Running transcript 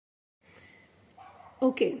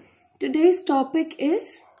Okay, today's topic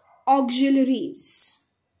is auxiliaries.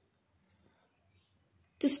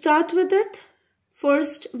 To start with it,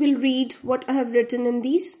 first we'll read what I have written in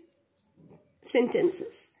these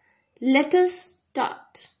sentences. Let us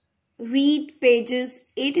start. Read pages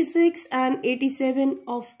 86 and 87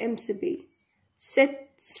 of MCB.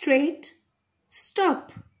 Sit straight.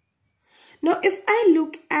 Stop. Now, if I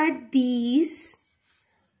look at these,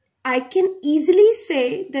 I can easily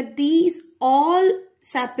say that these all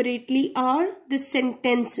separately are the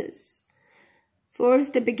sentences.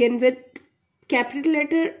 First, they begin with capital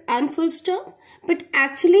letter and full stop, but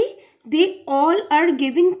actually they all are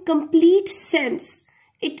giving complete sense.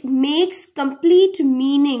 It makes complete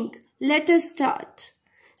meaning. Let us start.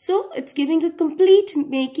 So it's giving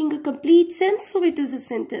making a complete sense, so it is a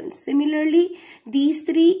sentence. Similarly, these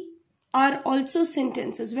three are also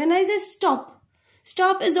sentences. When I say stop,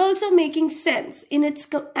 stop is also making sense in its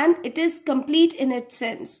and it is complete in its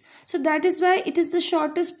sense. So that is why it is the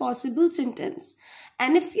shortest possible sentence.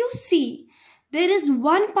 And if you see, there is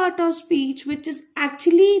one part of speech which is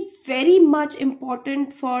actually very much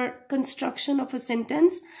important for construction of a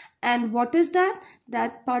sentence. And what is that?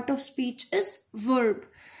 That part of speech is verb.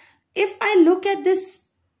 If I look at this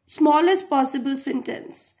smallest possible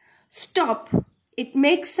sentence, stop. It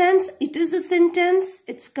makes sense. It is a sentence.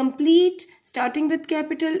 It's complete, starting with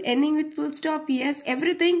capital, ending with full stop. Yes,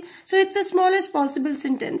 everything. So it's the smallest possible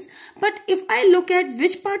sentence. But if I look at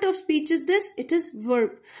which part of speech is this, it is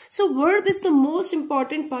verb. So verb is the most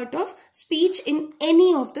important part of speech in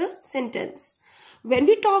any of the sentence. When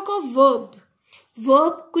we talk of verb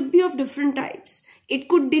could be of different types. It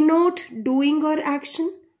could denote doing or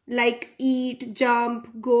action, like eat,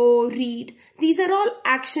 jump, go, read. These are all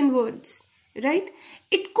action words. Right?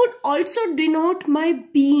 It could also denote my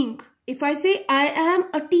being. If I say I am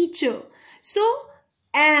a teacher, so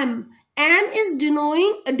am is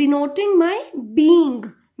denoting my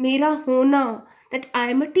being, mera hona, that I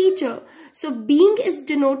am a teacher. So being is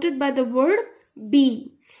denoted by the word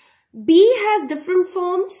be. Be has different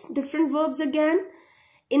forms, different verbs again.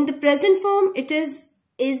 In the present form, it is,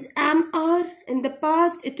 am, are. In the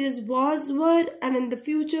past, it is, was, were. And in the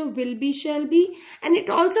future, will be, shall be. And it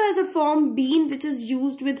also has a form, been, which is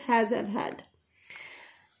used with has, have, had.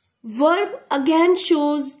 Verb again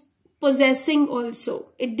shows possessing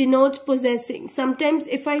also. It denotes possessing. Sometimes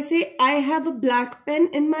if I say, I have a black pen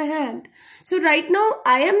in my hand. So right now,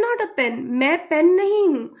 I am not a pen. मैं pen नहीं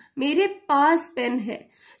हूँ. मेरे पास pen है.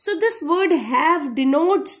 So this word have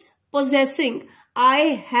denotes possessing. I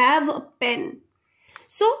have a pen.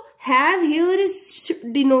 So have here is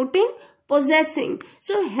denoting possessing.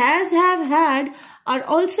 So has, have, had are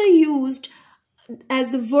also used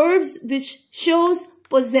as the verbs which shows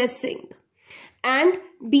possessing. And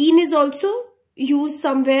been is also used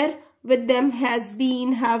somewhere with them, has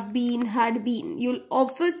been, have been, had been. You'll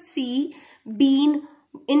often see been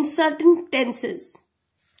in certain tenses.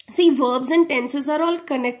 See, verbs and tenses are all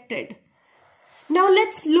connected. Now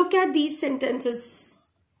let's look at these sentences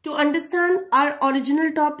to understand our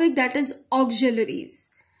original topic, that is auxiliaries.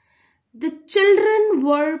 The children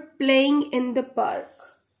were playing in the park.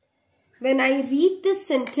 When I read this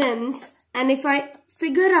sentence and if I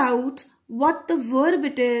figure out what the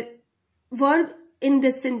verb in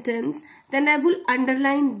this sentence, then I will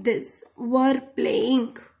underline this, were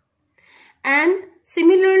playing. And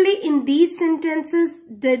similarly in these sentences,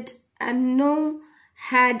 did and no,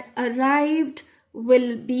 had arrived,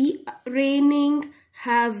 will be raining,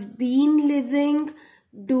 have been living,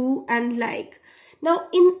 do and like. Now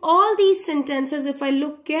in all these sentences, if I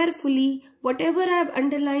look carefully, whatever I have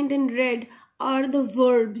underlined in red are the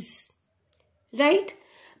verbs, right?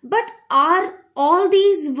 But are all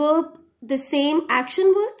these verbs the same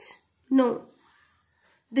action words? No.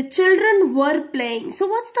 The children were playing. So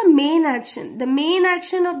what's the main action? The main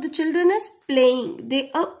action of the children is playing. They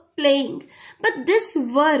are playing. But this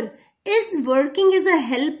were is working as a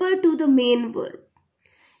helper to the main verb.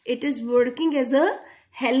 It is working as a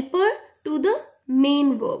helper to the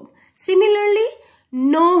main verb. Similarly,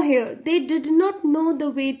 know here. They did not know the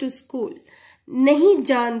way to school. Nahi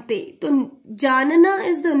jante. So janana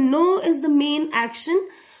is the know is the main action.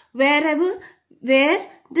 Where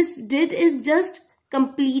this did is just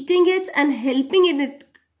completing it and helping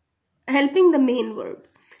the main verb.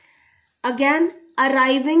 Again,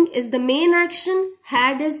 arriving is the main action.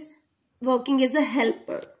 Had is working as a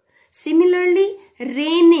helper. Similarly,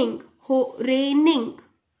 raining, raining.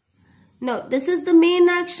 Now, this is the main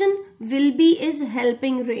action. Will be is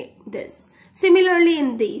helping this. Similarly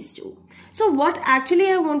in these two. So what actually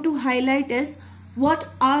I want to highlight is what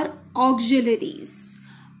are auxiliaries.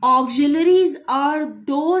 Auxiliaries are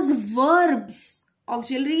those verbs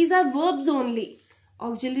Auxiliaries are verbs only.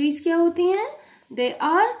 Auxiliaries क्या होती हैं? They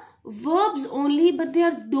are verbs only, but they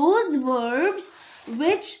are those verbs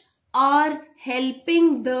which are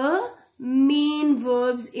helping the main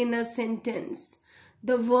verbs in a sentence.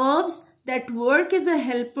 The verbs that work as a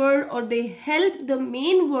helper or they help the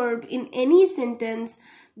main verb in any sentence,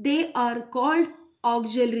 they are called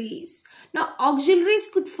auxiliaries. Now, auxiliaries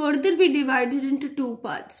could further be divided into two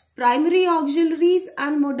parts: primary auxiliaries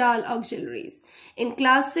and modal auxiliaries. In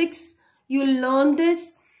class 6, you'll learn this,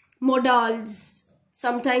 modals.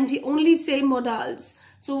 Sometimes you only say modals.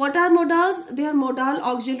 So what are modals? They are modal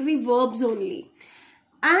auxiliary verbs only.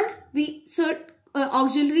 And we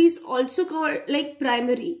auxiliaries also called like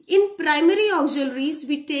primary. In primary auxiliaries,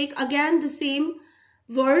 we take again the same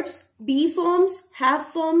verbs: be forms, have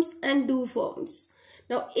forms, and do forms.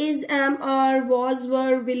 Now, is, am, are, was,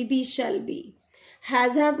 were, will be, shall be.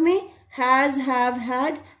 Has, have, may, has, have,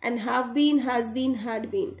 had, and have been, has been, had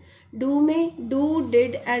been. Do, may, do,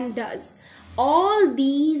 did, and does. All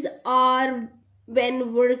these are,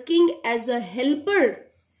 when working as a helper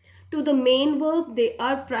to the main verb, they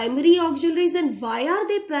are primary auxiliaries. And why are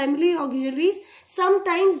they primary auxiliaries?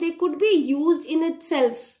 Sometimes they could be used in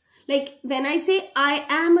itself. Like when I say I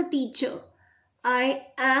am a teacher, I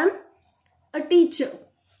am a teacher.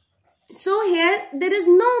 So here there is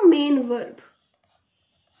no main verb.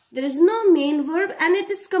 There is no main verb and it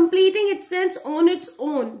is completing its sense on its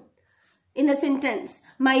own in a sentence.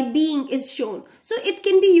 My being is shown. So it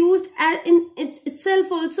can be used as in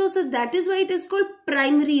itself also. So that is why it is called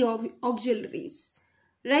primary auxiliaries.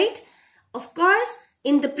 Right? Of course,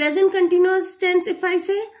 in the present continuous tense, if I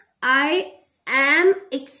say I am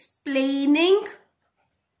explaining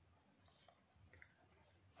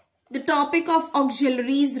the topic of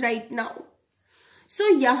auxiliaries right now. So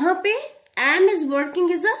यहाँ पे am is working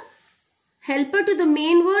as a helper to the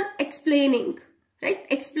main word explaining, right?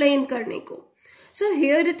 Explain करने को. So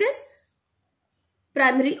here it is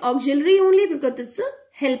primary auxiliary only because it's a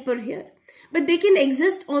helper here. But they can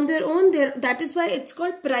exist on their own. That is why it's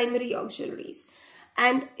called primary auxiliaries.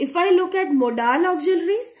 And if I look at modal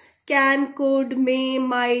auxiliaries, can, could, may,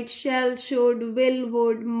 might, shall, should, will,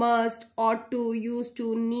 would, must, ought to, used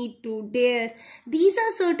to, need to, dare. These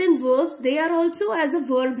are certain verbs. They are also as a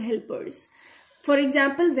verb helpers. For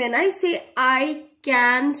example, when I say I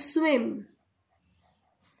can swim.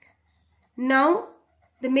 Now,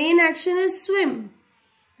 the main action is swim.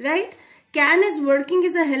 Right? Can is working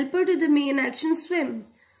as a helper to the main action swim.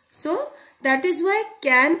 So, that is why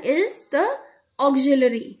can is the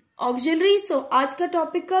auxiliary. Auxiliary. So, आज का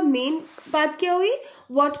topic का main बात क्या हुई?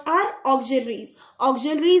 What are auxiliaries?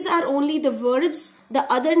 Auxiliaries are only the verbs, the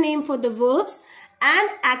other name for the verbs, and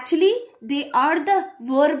actually they are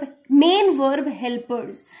the main verb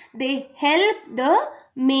helpers. They help the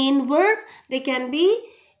main verb. They can be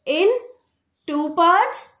in two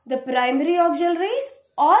parts, the primary auxiliaries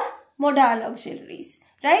or modal auxiliaries,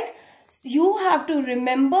 right? You have to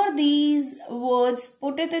remember these words,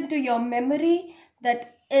 put it into your memory,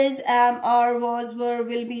 that is, am, are, was, were,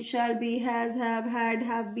 will be, shall be, has, have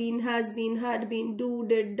been, has been, had been, do,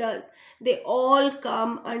 did, does. They all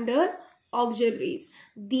come under auxiliaries.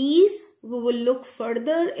 These we will look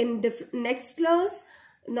further in next class,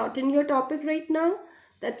 not in your topic right now.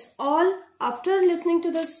 That's all. After listening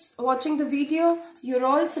to this, watching the video, you're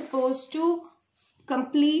all supposed to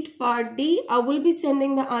complete part D. I will be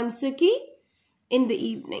sending the answer key in the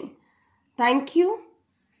evening. Thank you.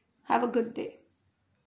 Have a good day.